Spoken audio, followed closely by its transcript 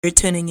You're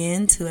tuning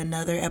in to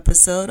another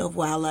episode of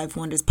Wildlife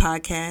Wonders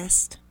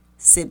Podcast.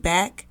 Sit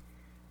back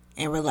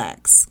and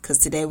relax, because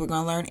today we're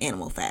going to learn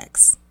animal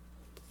facts.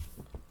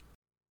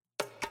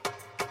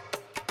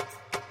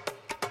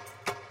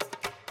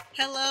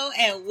 Hello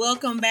and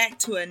welcome back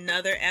to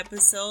another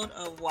episode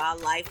of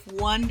Wildlife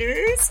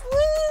Wonders.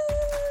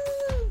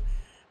 Woo!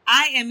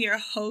 I am your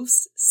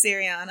host,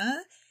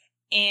 Seriana,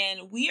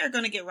 and we are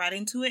going to get right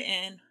into it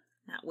and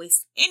not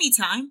waste any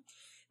time.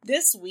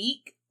 This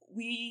week,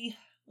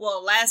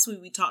 last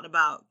week we talked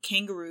about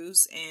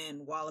kangaroos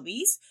and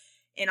wallabies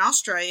in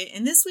Australia.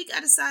 And this week I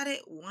decided,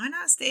 why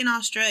not stay in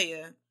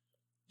Australia?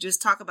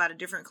 Just talk about a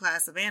different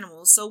class of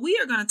animals. So we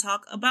are going to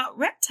talk about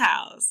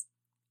reptiles.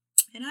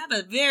 And I have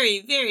a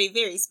very, very,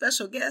 very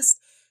special guest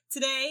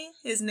today.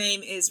 His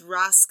name is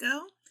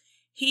Roscoe.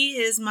 He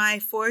is my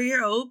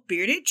 4-year-old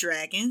bearded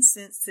dragon.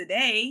 Since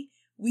today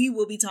we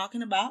will be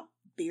talking about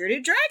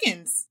bearded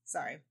dragons.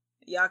 Sorry.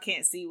 Y'all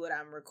can't see what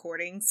I'm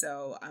recording,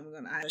 so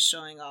I'm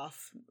showing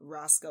off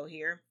Roscoe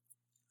here.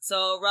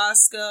 So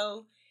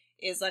Roscoe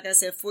is, like I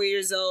said, 4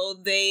 years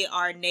old. They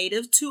are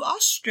native to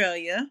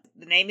Australia.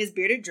 The name is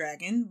bearded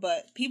dragon,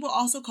 but people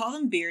also call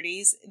them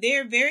beardies.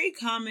 They're very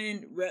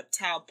common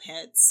reptile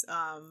pets,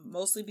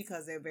 mostly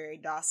because they're very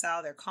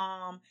docile. They're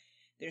calm.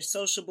 They're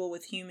sociable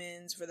with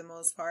humans for the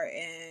most part,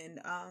 and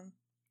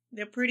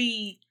they're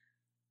pretty,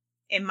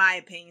 in my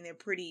opinion, they're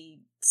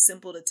pretty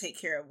simple to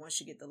take care of once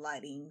you get the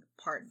lighting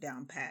part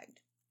down packed.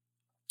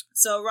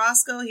 So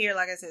Roscoe here,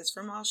 like I said, is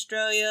from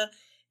Australia.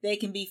 They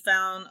can be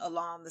found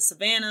along the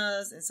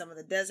savannas and some of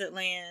the desert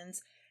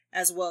lands,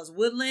 as well as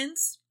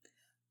woodlands.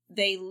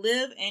 They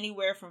live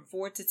anywhere from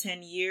 4 to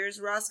 10 years.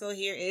 Roscoe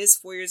here is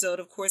 4 years old.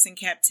 Of course, in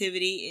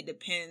captivity, it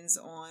depends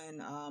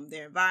on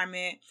their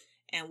environment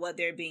and what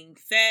they're being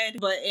fed.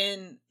 But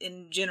in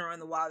general,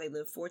 in the wild, they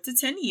live 4 to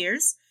 10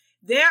 years.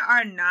 There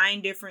are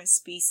 9 different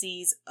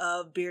species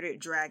of bearded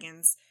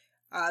dragons.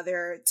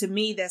 To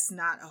me, that's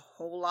not a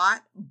whole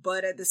lot,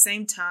 but at the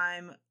same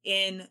time,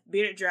 in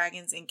bearded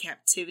dragons in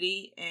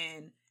captivity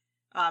and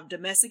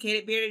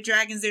domesticated bearded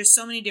dragons, there's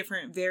so many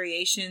different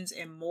variations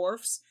and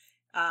morphs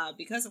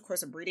because, of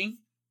course, of breeding.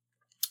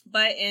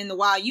 But in the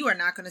wild, you are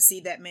not going to see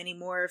that many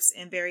morphs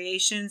and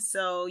variations.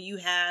 So you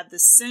have the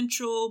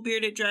central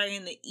bearded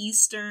dragon, the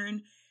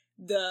eastern,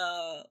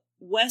 the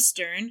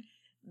western,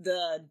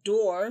 the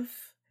dwarf,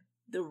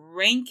 the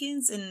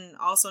Rankins, and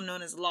also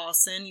known as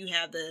Lawson. You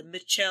have the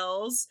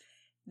Mitchells.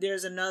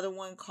 There's another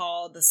one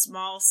called the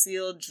small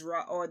seal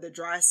or the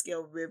dry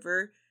scale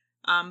river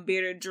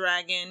bearded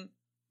dragon.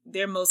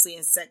 They're mostly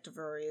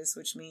insectivorous,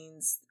 which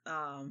means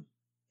that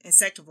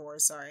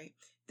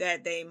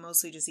they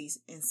mostly just eat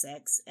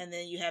insects. And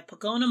then you have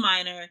Pagona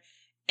minor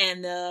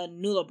and the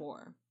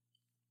Nullarbor.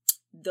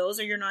 Those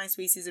are your 9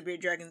 species of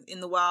bearded dragons in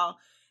the wild.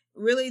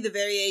 Really, the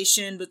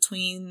variation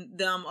between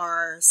them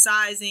are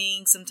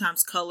sizing,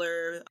 sometimes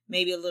color,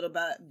 maybe a little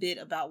bit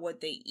about what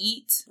they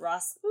eat.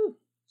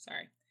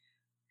 Sorry.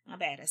 My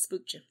bad, I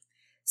spooked you.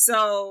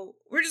 So,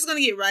 we're just going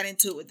to get right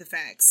into it with the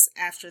facts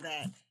after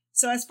that.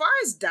 So, as far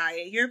as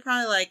diet, you're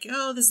probably like,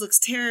 oh, this looks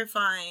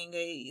terrifying.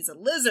 It's a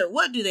lizard.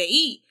 What do they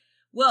eat?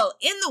 Well,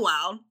 in the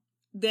wild,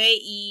 they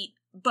eat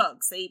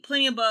bugs. They eat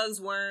plenty of bugs,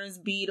 worms,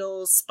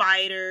 beetles,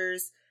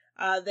 spiders.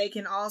 They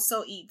can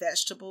also eat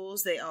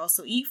vegetables. They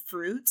also eat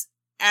fruit.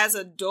 As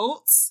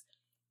adults,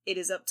 it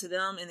is up to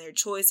them and their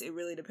choice. It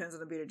really depends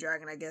on the bearded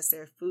dragon, I guess,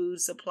 their food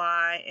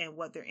supply and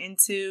what they're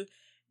into.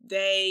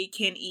 They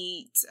can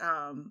eat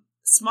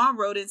small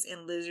rodents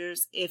and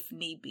lizards if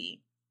need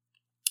be.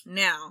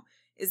 Now,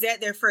 is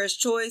that their first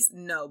choice?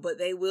 No, but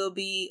they will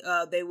eat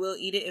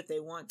it if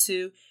they want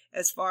to.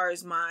 As far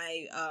as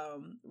my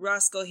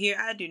Roscoe here,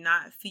 I do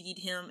not feed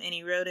him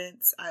any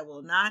rodents. I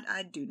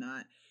do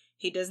not.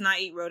 He does not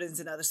eat rodents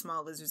and other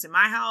small lizards in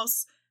my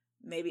house.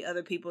 Maybe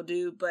other people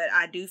do, but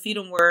I do feed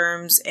him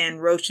worms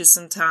and roaches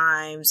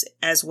sometimes,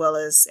 as well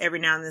as every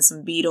now and then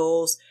some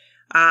beetles.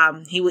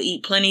 He will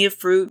eat plenty of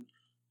fruit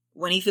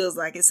when he feels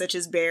like it, such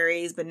as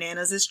berries,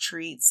 bananas as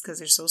treats because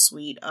they're so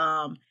sweet.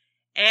 And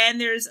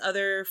there's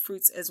other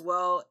fruits as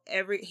well.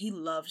 He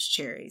loves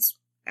cherries.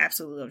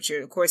 Absolutely loves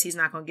cherries. Of course, he's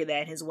not going to get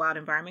that in his wild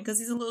environment because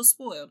he's a little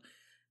spoiled.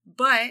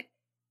 But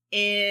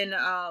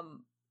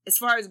as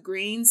far as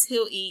greens,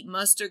 he'll eat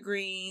mustard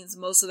greens,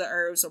 most of the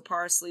herbs, so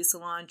parsley,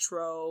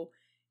 cilantro.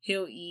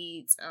 He'll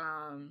eat,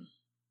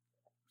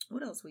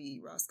 what else will he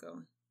eat,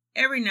 Roscoe?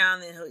 Every now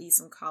and then he'll eat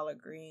some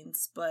collard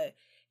greens, but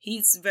he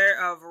eats a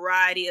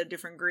variety of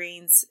different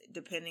greens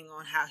depending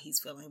on how he's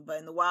feeling. But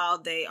in the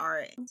wild, they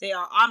are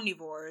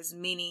omnivores,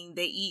 meaning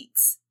they eat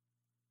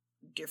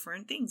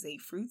different things. They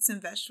eat fruits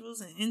and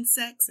vegetables and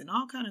insects and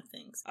all kind of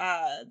things.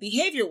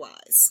 Behavior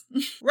wise,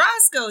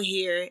 Roscoe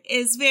here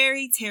is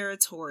very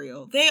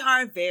territorial. They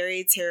are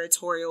very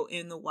territorial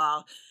in the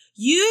wild.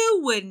 You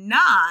would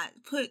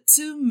not put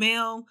 2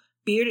 male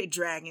bearded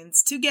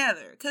dragons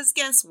together because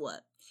guess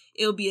what?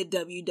 It'll be a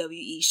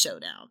WWE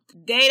showdown.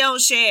 They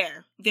don't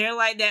share. They're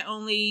like that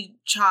only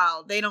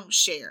child. They don't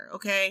share,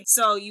 okay?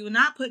 So you would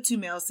not put 2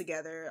 males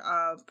together.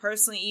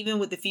 Personally, even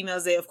with the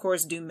females, they of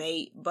course do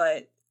mate,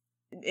 but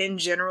in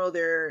general,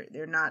 they're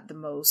not the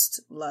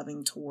most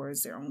loving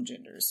towards their own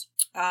genders.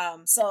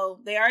 So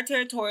they are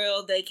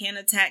territorial. They can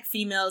attack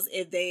females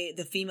if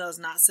the female is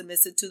not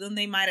submissive to them.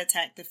 They might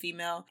attack the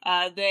female.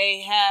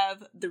 They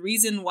have the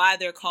reason why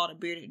they're called a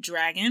bearded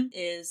dragon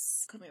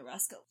is, come here,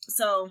 Roscoe.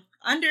 So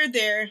under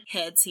their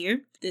heads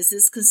here, this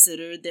is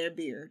considered their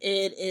beard.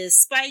 It is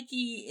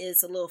spiky.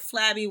 It's a little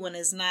flabby when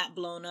it's not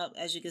blown up.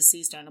 As you can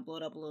see, starting to blow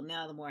it up a little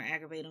now, the more I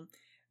aggravate them.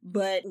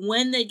 But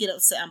when they get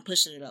upset, I'm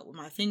pushing it up with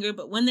my finger,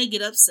 but when they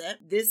get upset,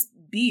 this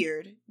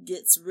beard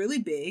gets really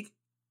big.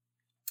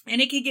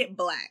 And it can get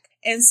black.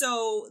 And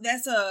so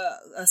that's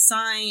a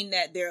sign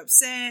that they're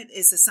upset.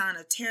 It's a sign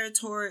of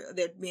territory.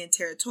 They're being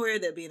territorial.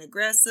 They're being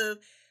aggressive.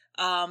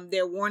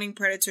 They're warning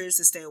predators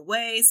to stay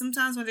away.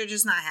 Sometimes when they're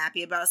just not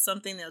happy about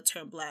something, they'll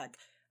turn black.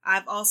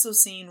 I've also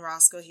seen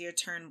Roscoe here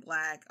turn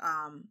black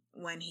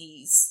when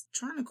he's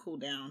trying to cool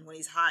down, when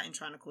he's hot and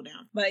trying to cool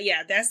down. But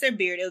yeah, that's their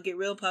beard. It'll get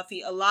real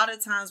puffy. A lot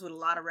of times with a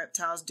lot of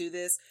reptiles do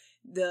this.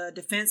 The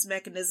defense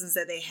mechanisms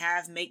that they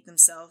have make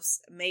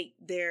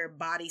their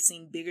body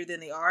seem bigger than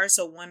they are.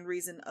 So one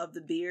reason of the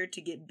beard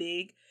to get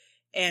big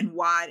and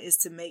wide is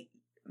to make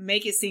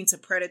it seem to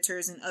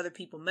predators and other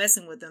people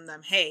messing with them,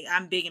 hey,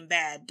 I'm big and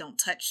bad, don't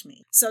touch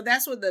me. So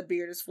that's what the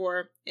beard is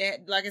for.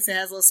 It, like I said,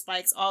 has little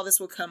spikes. All this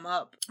will come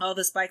up. All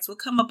the spikes will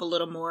come up a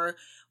little more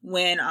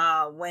when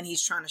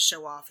he's trying to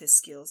show off his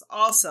skills.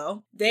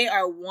 Also, they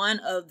are one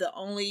of the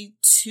only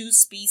 2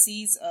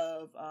 species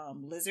of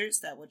lizards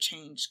that will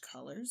change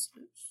colors.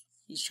 Oops.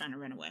 He's trying to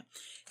run away.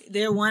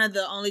 They're one of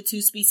the only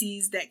 2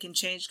 species that can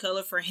change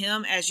color. For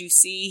him, as you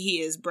see,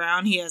 he is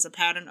brown. He has a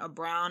pattern of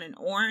brown and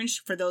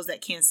orange. For those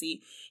that can't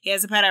see, he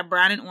has a pattern of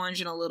brown and orange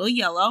and a little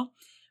yellow.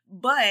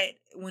 But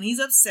when he's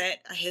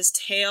upset,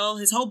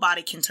 his whole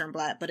body can turn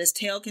black, but his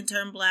tail can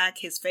turn black.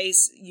 His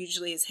face,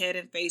 usually his head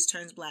and face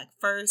turns black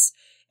first,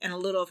 and a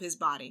little of his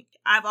body.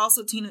 I've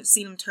also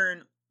seen him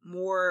turn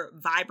more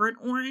vibrant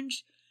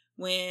orange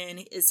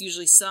when it's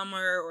usually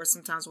summer, or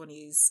sometimes when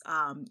he's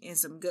in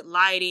some good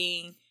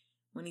lighting,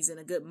 when he's in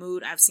a good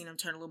mood. I've seen him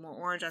turn a little more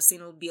orange. I've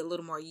seen him be a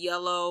little more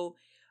yellow.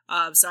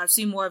 So I've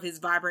seen more of his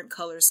vibrant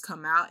colors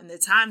come out in the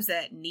times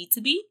that need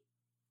to be.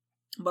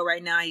 But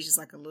right now he's just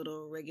like a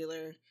little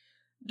regular,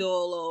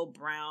 dull old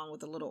brown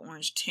with a little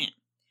orange tint.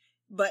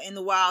 But in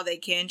the wild, they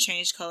can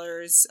change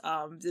colors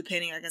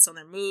depending, I guess, on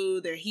their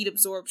mood, their heat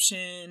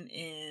absorption,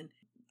 and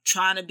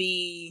trying to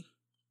be,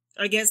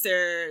 I guess,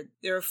 their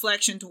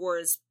reflection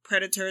towards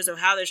predators, or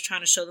how they're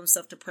trying to show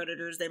themselves to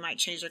predators. They might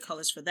change their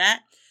colors for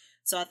that.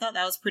 So I thought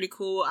that was pretty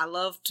cool. I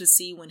love to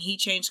see when he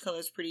changed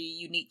colors, pretty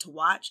unique to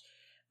watch.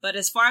 But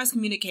as far as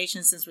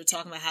communication, since we're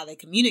talking about how they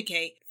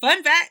communicate,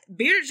 fun fact,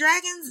 bearded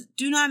dragons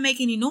do not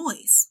make any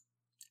noise.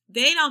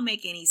 They don't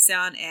make any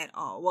sound at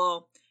all.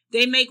 Well,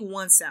 they make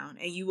one sound,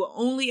 and you will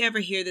only ever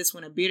hear this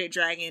when a bearded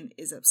dragon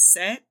is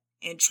upset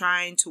and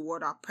trying to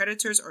ward off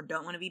predators or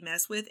don't want to be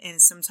messed with,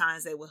 and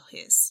sometimes they will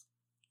hiss.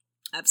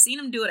 I've seen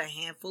him do it a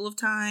handful of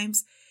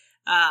times.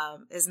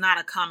 It's not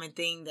a common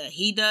thing that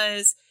he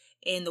does.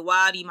 In the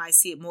wild, you might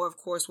see it more, of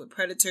course, with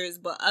predators,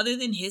 but other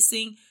than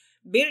hissing,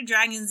 bearded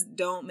dragons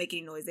don't make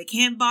any noise. They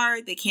can't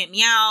bark, they can't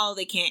meow,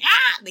 they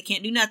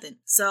can't do nothing.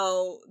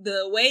 So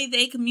the way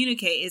they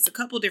communicate is a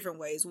couple different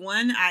ways.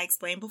 One, I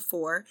explained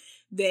before,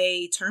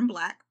 they turn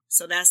black.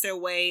 So that's their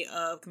way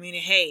of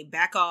communicating. Hey,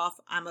 back off.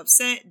 I'm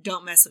upset.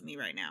 Don't mess with me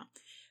right now.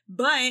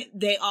 But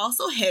they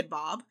also head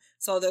bob.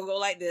 So they'll go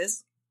like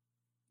this,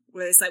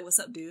 where it's like, what's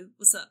up, dude?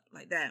 What's up?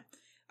 Like that.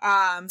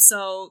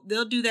 So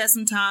they'll do that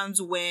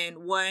sometimes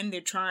when, one,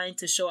 they're trying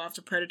to show off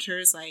to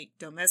predators, like,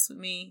 don't mess with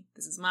me.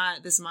 This is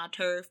my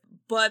turf.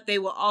 But they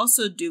will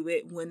also do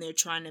it when they're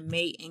trying to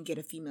mate and get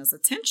a female's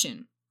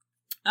attention.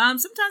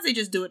 Sometimes they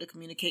just do it to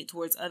communicate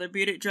towards other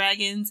bearded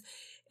dragons.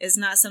 It's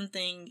not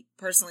something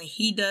personally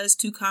he does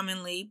too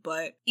commonly,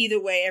 but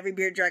either way, every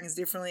bearded dragon is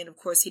differently. And of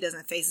course, he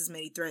doesn't face as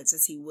many threats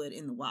as he would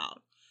in the wild.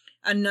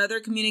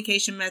 Another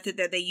communication method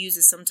that they use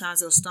is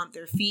sometimes they'll stomp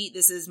their feet.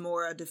 This is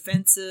more a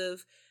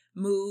defensive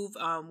move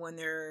when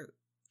they're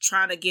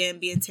trying to, again,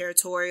 being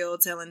territorial,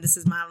 telling this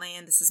is my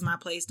land, this is my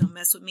place, don't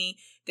mess with me.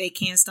 They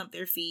can stomp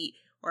their feet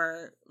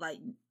or, like,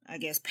 I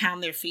guess,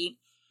 pound their feet.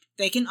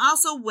 They can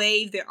also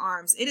wave their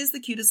arms. It is the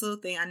cutest little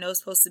thing. I know it's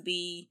supposed to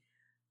be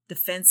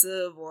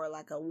defensive or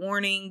like a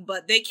warning,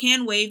 but they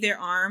can wave their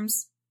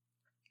arms.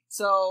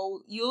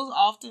 So you'll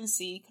often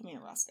see, come here,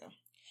 Roscoe.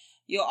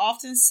 You'll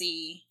often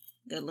see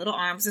their little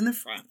arms in the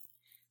front.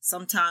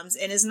 Sometimes,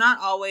 and it's not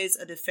always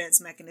a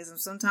defense mechanism.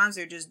 Sometimes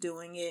they're just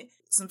doing it.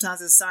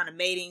 Sometimes it's a sign of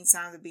mating,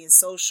 signs of being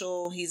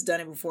social. He's done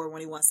it before when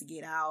he wants to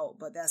get out,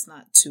 but that's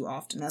not too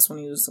often. That's when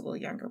he was a little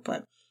younger.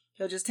 But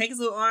he'll just take his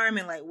little arm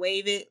and like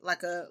wave it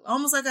like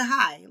almost like a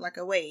high, like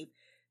a wave,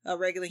 a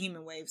regular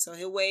human wave. So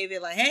he'll wave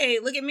it like, hey,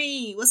 look at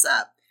me. What's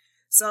up?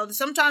 So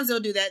sometimes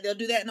they'll do that. They'll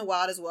do that in the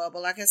wild as well.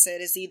 But like I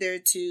said, it's either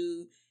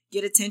to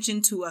get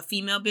attention to a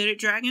female bearded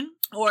dragon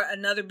or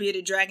another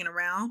bearded dragon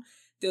around.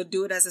 They'll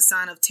do it as a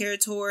sign of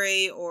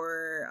territory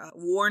or a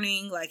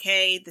warning, like,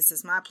 hey, this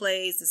is my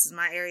place, this is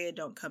my area,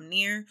 don't come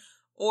near.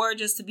 or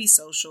just to be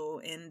social.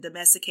 In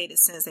domesticated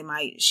sense,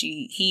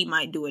 he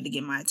might do it to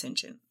get my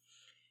attention.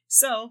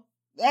 So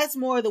that's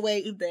more the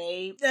way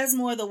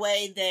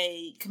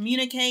they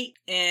communicate.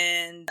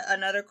 And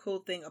another cool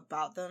thing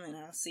about them, and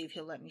I'll see if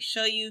he'll let me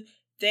show you,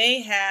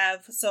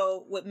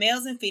 so with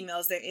males and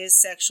females, there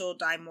is sexual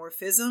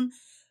dimorphism.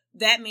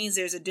 That means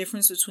there's a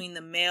difference between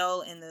the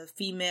male and the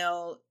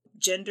female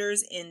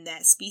genders in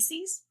that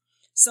species.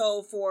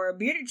 So for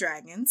bearded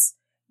dragons,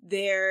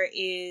 there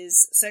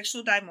is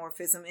sexual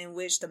dimorphism in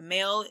which the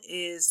male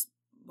is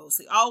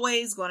mostly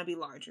always going to be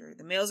larger.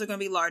 The males are going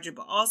to be larger,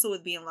 but also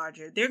with being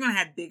larger, they're going to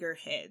have bigger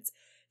heads.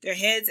 Their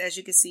heads, as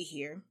you can see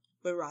here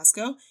with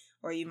Roscoe,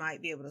 or you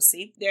might be able to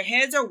see, their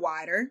heads are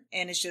wider,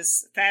 and it's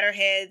just fatter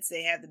heads.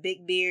 They have the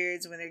big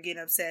beards when they're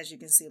getting upset, as you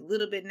can see a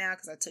little bit now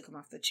because I took them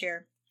off the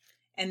chair.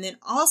 And then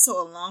also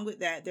along with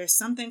that, there's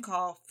something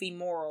called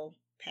femoral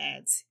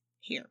pads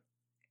here.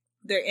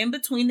 They're in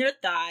between their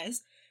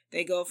thighs.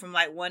 They go from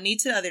like one knee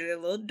to the other. They're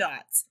little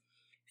dots.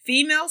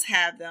 Females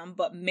have them,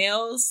 but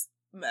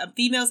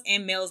females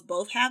and males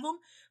both have them.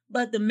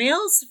 But the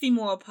males'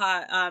 femoral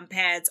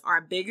pads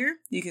are bigger.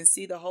 You can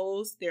see the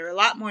holes. They're a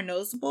lot more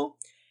noticeable.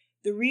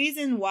 The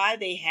reason why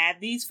they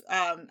have these,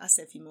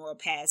 femoral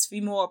pads,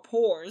 femoral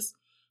pores.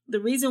 The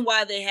reason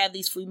why they have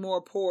these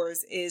femoral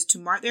pores is to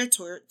mark their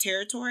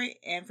territory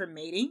and for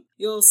mating.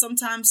 You'll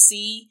sometimes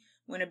see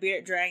when a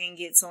bearded dragon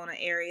gets on an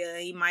area,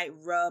 he might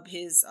rub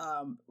his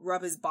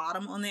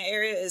bottom on the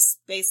area. It's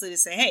basically to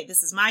say, hey,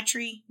 this is my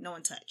tree, no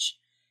one touch.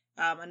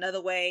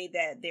 Another way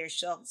that their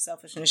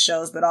selfishness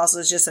shows, but also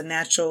it's just a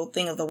natural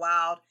thing of the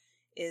wild,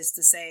 is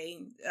to say,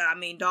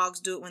 dogs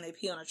do it when they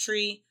pee on a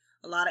tree.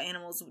 A lot of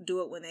animals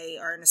do it when they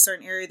are in a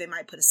certain area. They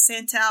might put a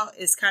scent out.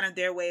 It's kind of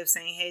their way of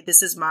saying, hey,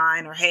 this is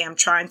mine, or hey, I'm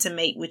trying to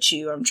mate with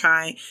you. I'm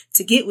trying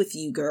to get with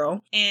you,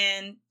 girl.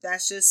 And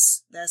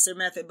that's their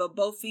method. But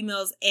both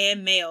females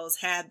and males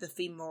have the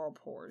femoral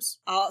pores.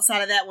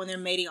 Outside of that, when they're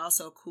mating,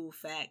 also a cool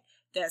fact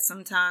that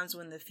sometimes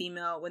when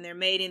they're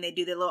mating, they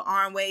do their little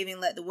arm waving,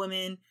 let the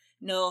women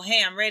know,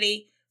 hey, I'm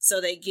ready.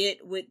 So they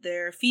get with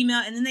their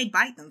female, and then they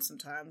bite them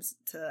sometimes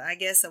to, I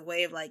guess, a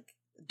way of like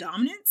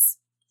dominance.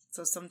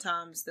 So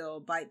sometimes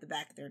they'll bite the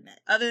back of their neck.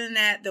 Other than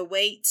that, the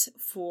weight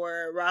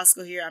for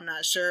Roscoe here, I'm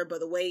not sure, but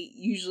the weight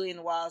usually in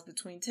the wild is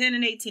between 10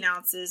 and 18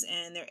 ounces,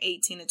 and they're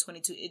 18 to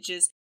 22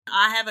 inches.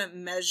 I haven't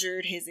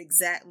measured his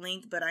exact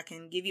length, but I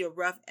can give you a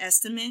rough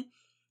estimate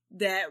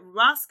that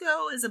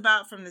Roscoe is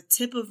about from the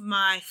tip of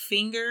my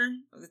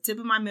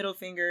middle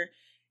finger,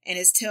 and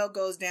his tail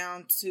goes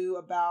down to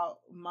about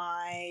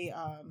my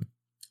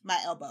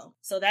elbow.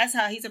 So that's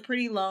how he's a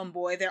pretty long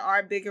boy. There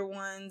are bigger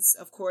ones,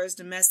 of course.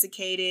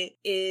 Domesticated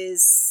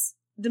is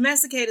going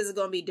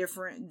to be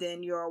different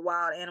than your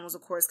wild animals,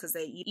 of course, because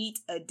they eat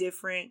a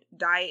different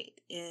diet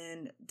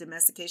in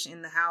domestication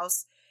in the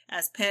house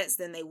as pets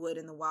than they would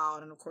in the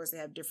wild. And of course, they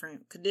have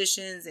different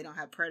conditions. They don't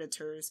have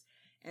predators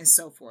and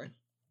so forth.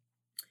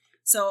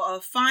 So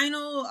a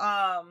final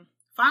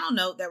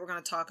note that we're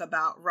going to talk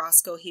about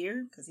Roscoe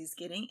here, because he's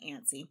getting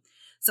antsy.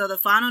 So the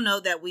final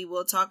note that we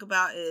will talk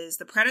about is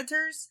the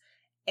predators,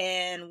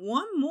 and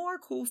one more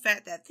cool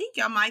fact that I think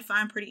y'all might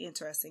find pretty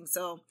interesting.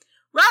 So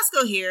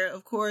Roscoe here,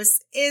 of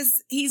course,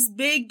 he's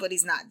big, but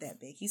he's not that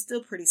big. He's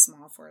still pretty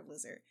small for a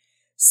lizard.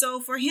 So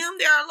for him,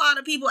 there are a lot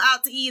of people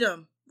out to eat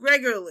him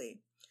regularly.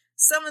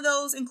 Some of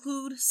those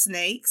include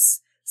snakes.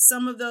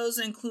 Some of those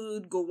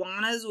include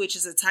goannas, which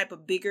is a type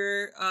of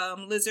bigger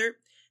lizard.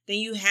 Then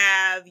you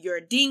have your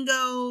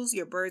dingoes,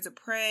 your birds of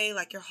prey,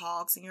 like your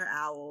hawks and your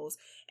owls.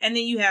 And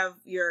then you have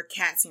your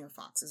cats and your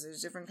foxes.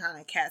 There's different kind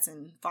of cats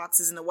and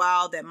foxes in the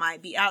wild that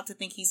might be out to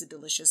think he's a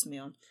delicious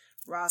meal.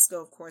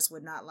 Roscoe, of course,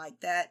 would not like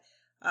that.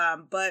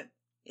 But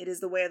it is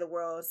the way of the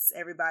world.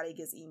 Everybody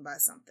gets eaten by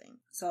something.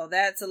 So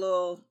that's a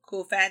little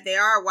cool fact. They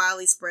are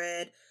widely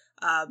spread.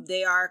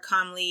 They are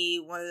commonly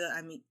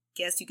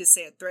guess you could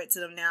say a threat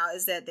to them now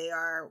is that they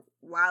are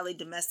widely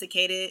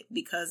domesticated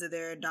because of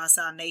their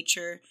docile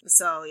nature.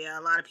 So yeah,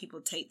 a lot of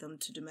people take them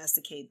to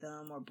domesticate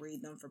them or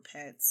breed them for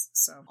pets.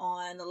 So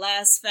on the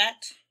last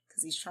fact,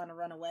 because he's trying to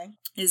run away,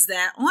 is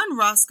that on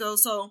Roscoe,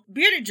 so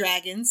bearded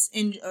dragons,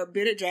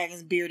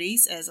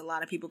 beardies, as a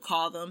lot of people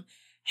call them,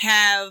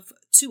 have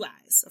two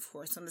eyes, of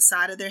course, on the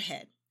side of their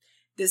head.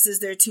 This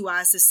is their two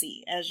eyes to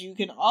see. As you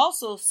can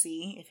also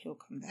see, if he'll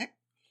come back,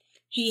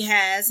 he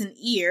has an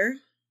ear.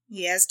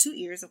 He has two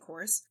ears, of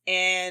course,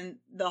 and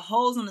the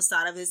holes on the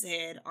side of his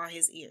head are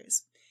his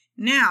ears.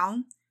 Now,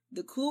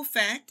 the cool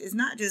fact is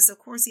not just, of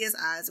course, he has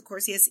eyes, of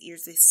course, he has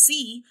ears to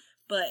see,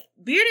 but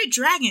bearded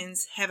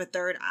dragons have a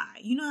third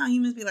eye. You know how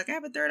humans be like, I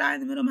have a third eye in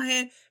the middle of my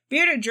head?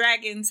 Bearded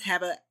dragons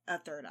have a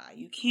third eye.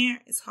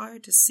 It's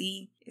hard to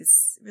see.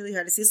 It's really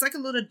hard to see. It's like a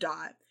little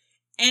dot,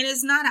 and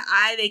it's not an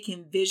eye they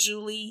can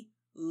visually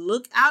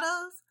look out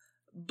of,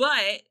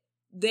 but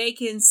they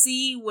can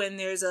see when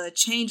there's a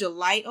change of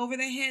light over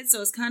their head. So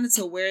it's kind of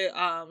to where,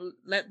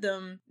 let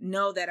them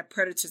know that a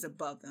predator's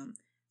above them.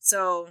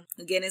 So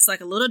again, it's like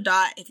a little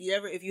dot. If you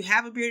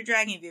have a bearded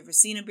dragon, if you've ever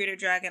seen a bearded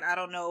dragon, I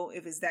don't know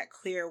if it's that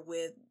clear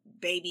with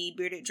baby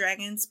bearded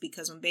dragons,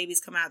 because when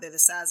babies come out, they're the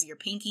size of your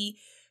pinky.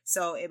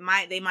 So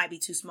they might be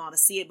too small to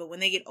see it, but when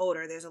they get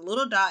older, there's a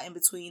little dot in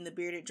between the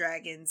bearded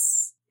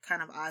dragon's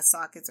kind of eye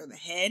sockets or the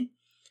head.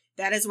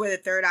 That is where the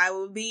third eye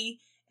will be,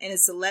 and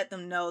it's to let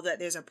them know that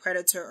there's a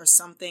predator or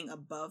something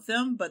above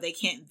them, but they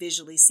can't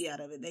visually see out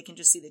of it. They can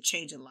just see the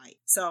change of light.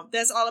 So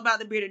that's all about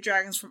the bearded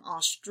dragons from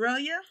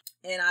Australia.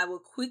 And I will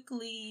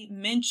quickly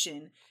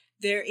mention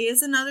there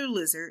is another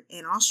lizard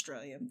in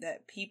Australia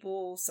that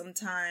people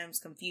sometimes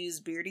confuse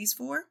beardies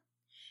for.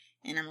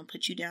 And I'm going to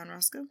put you down,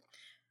 Roscoe.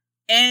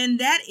 And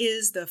that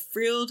is the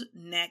frilled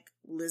neck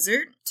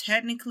lizard.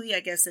 Technically,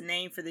 I guess the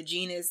name for the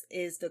genus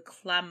is the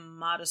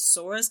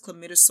Chlamydosaurus.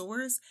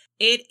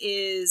 It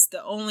is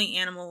the only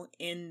animal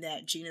in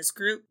that genus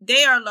group.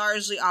 They are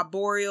largely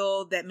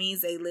arboreal. That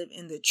means they live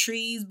in the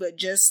trees, but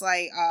just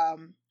like, I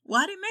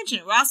didn't mention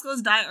it.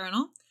 Roscoe's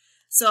diurnal.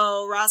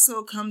 So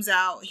Roscoe comes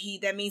out.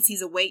 That means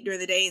he's awake during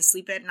the day and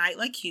sleep at night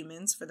like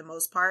humans for the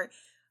most part.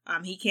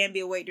 He can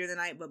be awake during the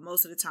night, but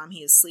most of the time he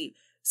is asleep.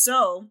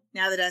 So,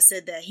 now that I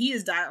said that he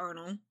is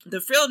diurnal,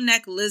 the frilled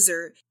neck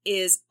lizard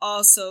is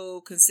also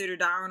considered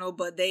diurnal,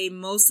 but they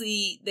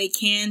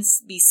can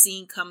be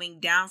seen coming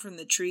down from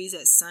the trees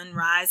at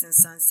sunrise and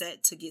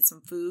sunset to get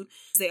some food.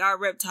 They are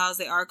reptiles.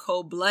 They are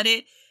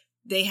cold-blooded.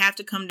 They have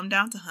to come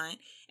down to hunt,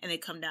 and they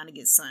come down to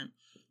get sun.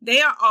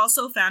 They are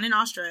also found in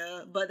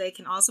Australia, but they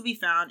can also be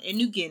found in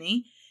New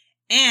Guinea.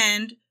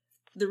 And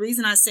the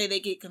reason I say they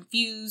get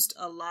confused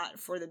a lot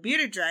for the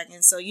bearded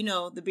dragons, so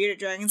the bearded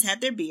dragons have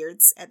their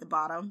beards at the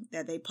bottom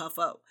that they puff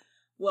up.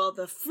 Well,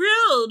 the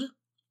frilled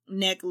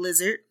neck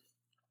lizard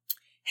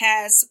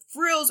has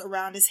frills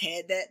around his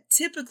head that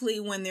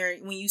typically when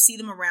you see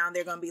them around,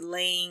 they're going to be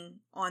laying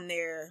on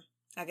their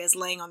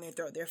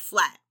throat. They're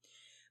flat.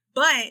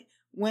 But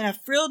when a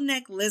frilled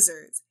neck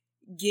lizard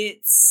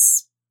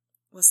gets,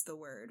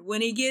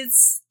 when he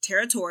gets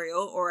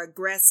territorial or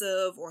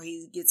aggressive or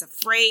he gets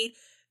afraid,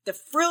 the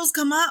frills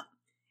come up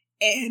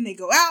and they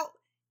go out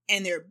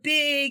and they're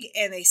big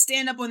and they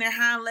stand up on their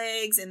hind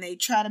legs and they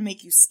try to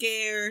make you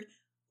scared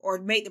or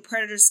make the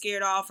predator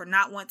scared off or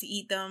not want to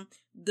eat them.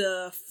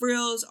 The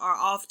frills are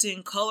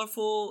often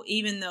colorful,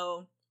 even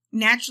though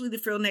naturally the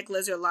frilled neck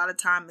lizard a lot of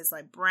time is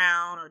like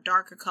brown or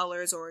darker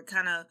colors, or it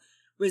kind of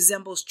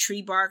resembles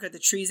tree bark or the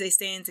trees they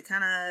stay in to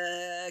kind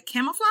of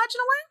camouflage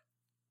in a way.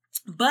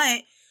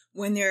 But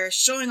when they're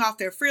showing off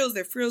their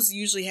frills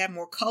usually have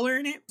more color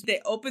in it.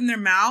 They open their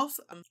mouth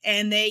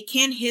and they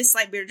can hiss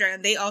like bearded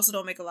dragons. They also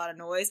don't make a lot of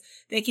noise.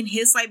 They can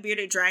hiss like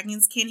bearded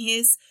dragons can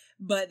hiss,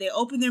 but they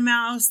open their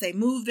mouths, they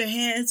move their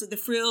heads with the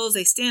frills,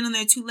 they stand on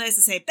their two legs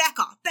and say, back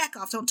off,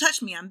 don't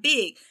touch me, I'm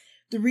big.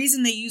 The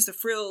reason they use the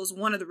frills,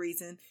 one of the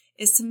reasons,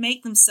 is to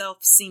make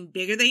themselves seem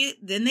bigger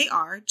than they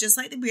are, just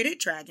like the bearded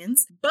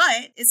dragons.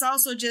 But it's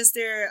also just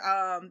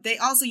they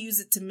also use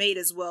it to mate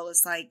as well.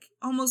 It's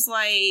almost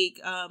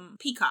like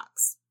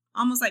peacocks.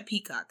 Almost like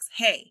peacocks.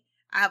 Hey,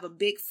 I have a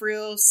big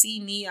frill. See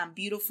me, I'm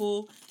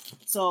beautiful.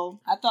 So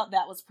I thought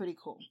that was pretty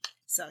cool.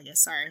 So yeah,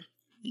 sorry.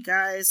 You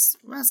guys,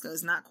 Roscoe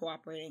is not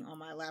cooperating on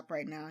my lap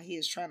right now. He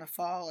is trying to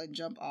fall and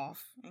jump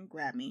off and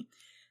grab me.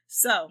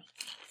 So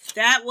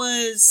they're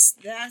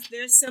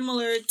very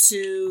similar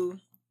to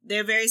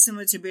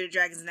bearded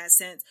dragons in that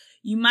sense.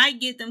 You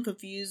might get them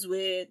confused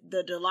with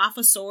the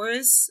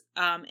Dilophosaurus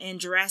in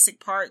Jurassic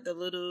Park,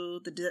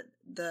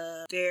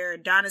 they're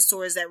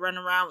dinosaurs that run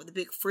around with the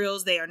big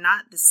frills. They are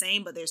not the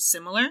same, but they're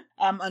similar.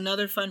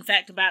 Another fun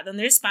fact about them,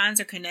 their spines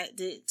are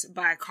connected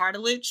by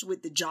cartilage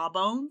with the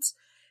jawbones.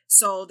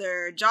 So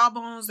their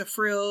jawbones, the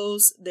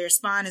frills, their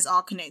spine is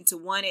all connected to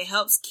one. It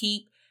helps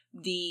keep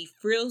the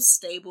frills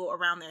stable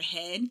around their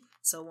head,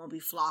 so it won't be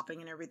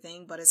flopping and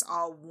everything, but it's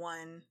all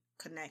one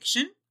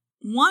connection.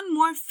 One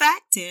more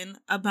fact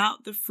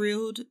about the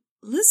frilled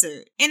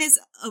lizard, and it's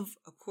of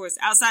course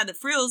outside the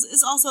frills,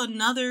 is also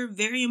another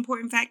very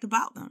important fact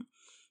about them.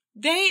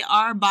 They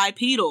are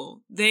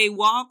bipedal. They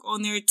walk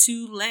on their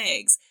two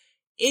legs.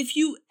 If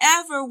you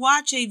ever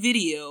watch a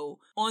video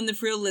on the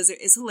frilled lizard,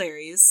 it's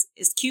hilarious.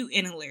 It's cute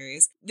and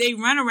hilarious. They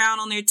run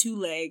around on their two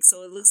legs,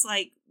 so it looks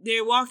like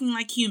they're walking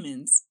like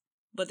humans,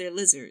 but they're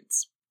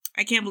lizards.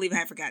 I can't believe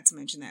I forgot to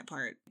mention that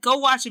part. Go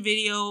watch a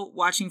video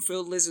watching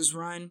frilled lizards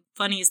run.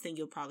 Funniest thing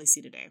you'll probably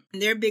see today.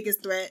 Their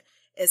biggest threat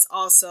is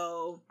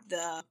also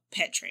the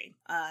pet trade.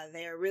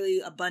 They're really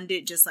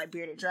abundant, just like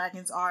bearded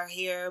dragons are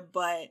here,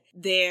 but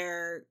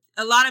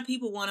a lot of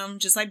people want them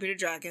just like bearded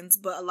dragons,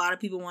 but a lot of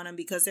people want them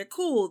because they're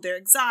cool, they're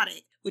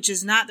exotic, which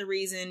is not the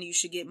reason you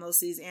should get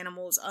most of these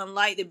animals.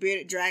 Unlike the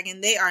bearded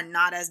dragon, they are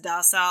not as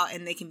docile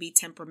and they can be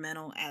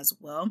temperamental as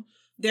well.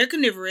 They're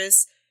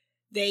carnivorous.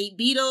 They eat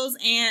beetles,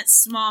 ants,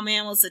 small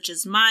mammals such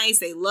as mice.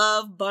 They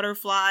love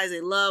butterflies.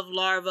 They love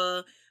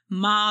larvae,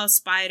 moths,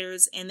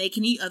 spiders, and they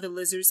can eat other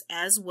lizards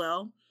as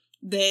well.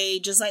 They,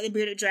 just like the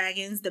bearded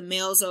dragons, the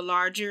males are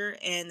larger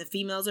and the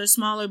females are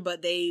smaller,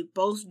 but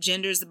both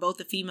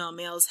the female and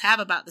males have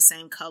about the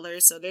same color,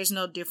 so there's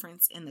no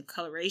difference in the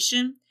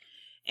coloration.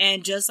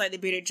 And just like the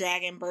bearded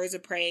dragon, birds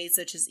of prey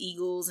such as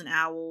eagles and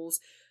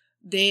owls,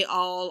 They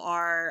all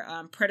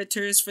are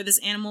predators for this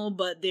animal,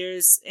 but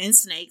and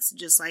snakes,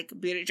 just like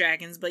bearded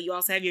dragons. But you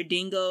also have your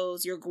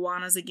dingoes, your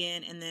iguanas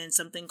again, and then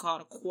something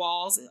called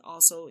quolls. It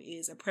also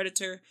is a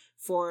predator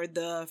for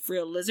the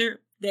frilled lizard.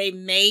 They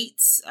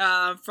mate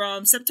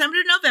from September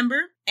to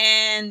November,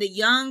 and the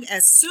young,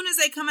 as soon as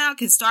they come out,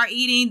 can start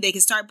eating. They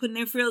can start putting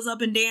their frills up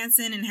and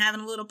dancing and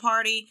having a little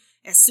party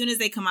as soon as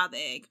they come out the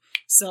egg.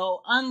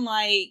 So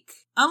unlike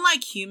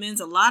humans,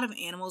 a lot of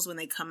animals, when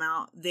they come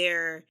out,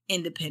 they're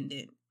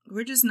independent.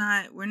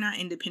 We're not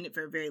independent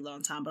for a very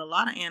long time, but a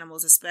lot of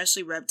animals,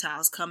 especially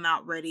reptiles, come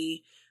out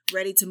ready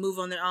to move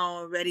on their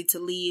own, ready to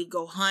leave,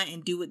 go hunt,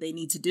 and do what they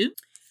need to do.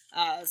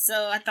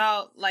 So I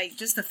thought,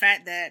 just the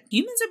fact that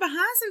humans are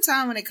behind some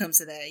time when it comes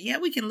to that. Yeah,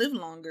 we can live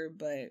longer,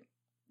 but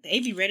they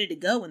be ready to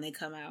go when they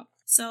come out.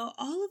 So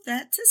all of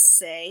that to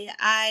say,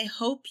 I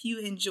hope you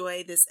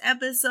enjoy this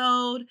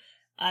episode.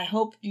 I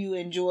hope you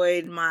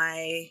enjoyed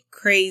my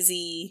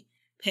crazy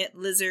pet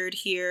lizard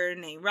here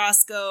named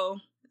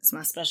Roscoe. It's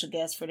my special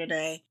guest for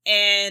today.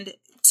 And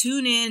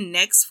tune in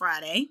next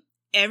Friday.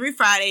 Every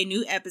Friday,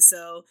 new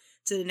episode.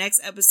 To the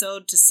next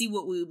episode to see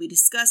what we will be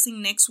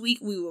discussing next week.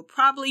 We will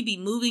probably be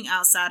moving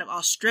outside of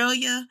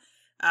Australia.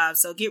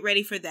 So get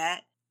ready for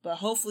that. But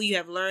hopefully you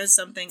have learned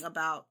something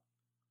about,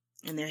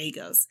 and there he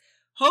goes.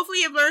 Hopefully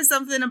you've learned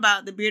something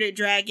about the bearded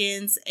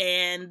dragons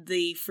and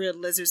the frilled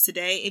lizards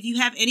today. If you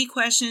have any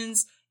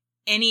questions,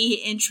 any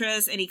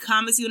interest, any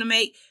comments you want to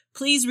make,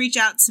 please reach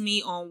out to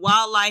me on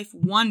Wildlife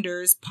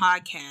Wonders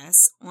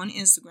Podcast on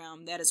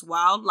Instagram. That is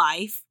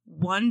Wildlife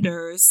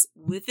Wonders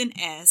with an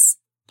S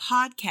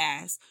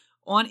Podcast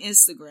on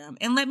Instagram.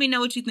 And let me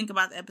know what you think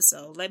about the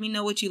episode. Let me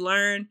know what you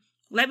learned.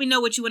 Let me know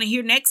what you want to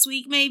hear next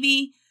week,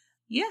 maybe.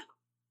 Yeah.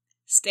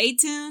 Stay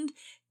tuned.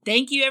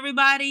 Thank you,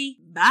 everybody.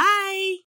 Bye.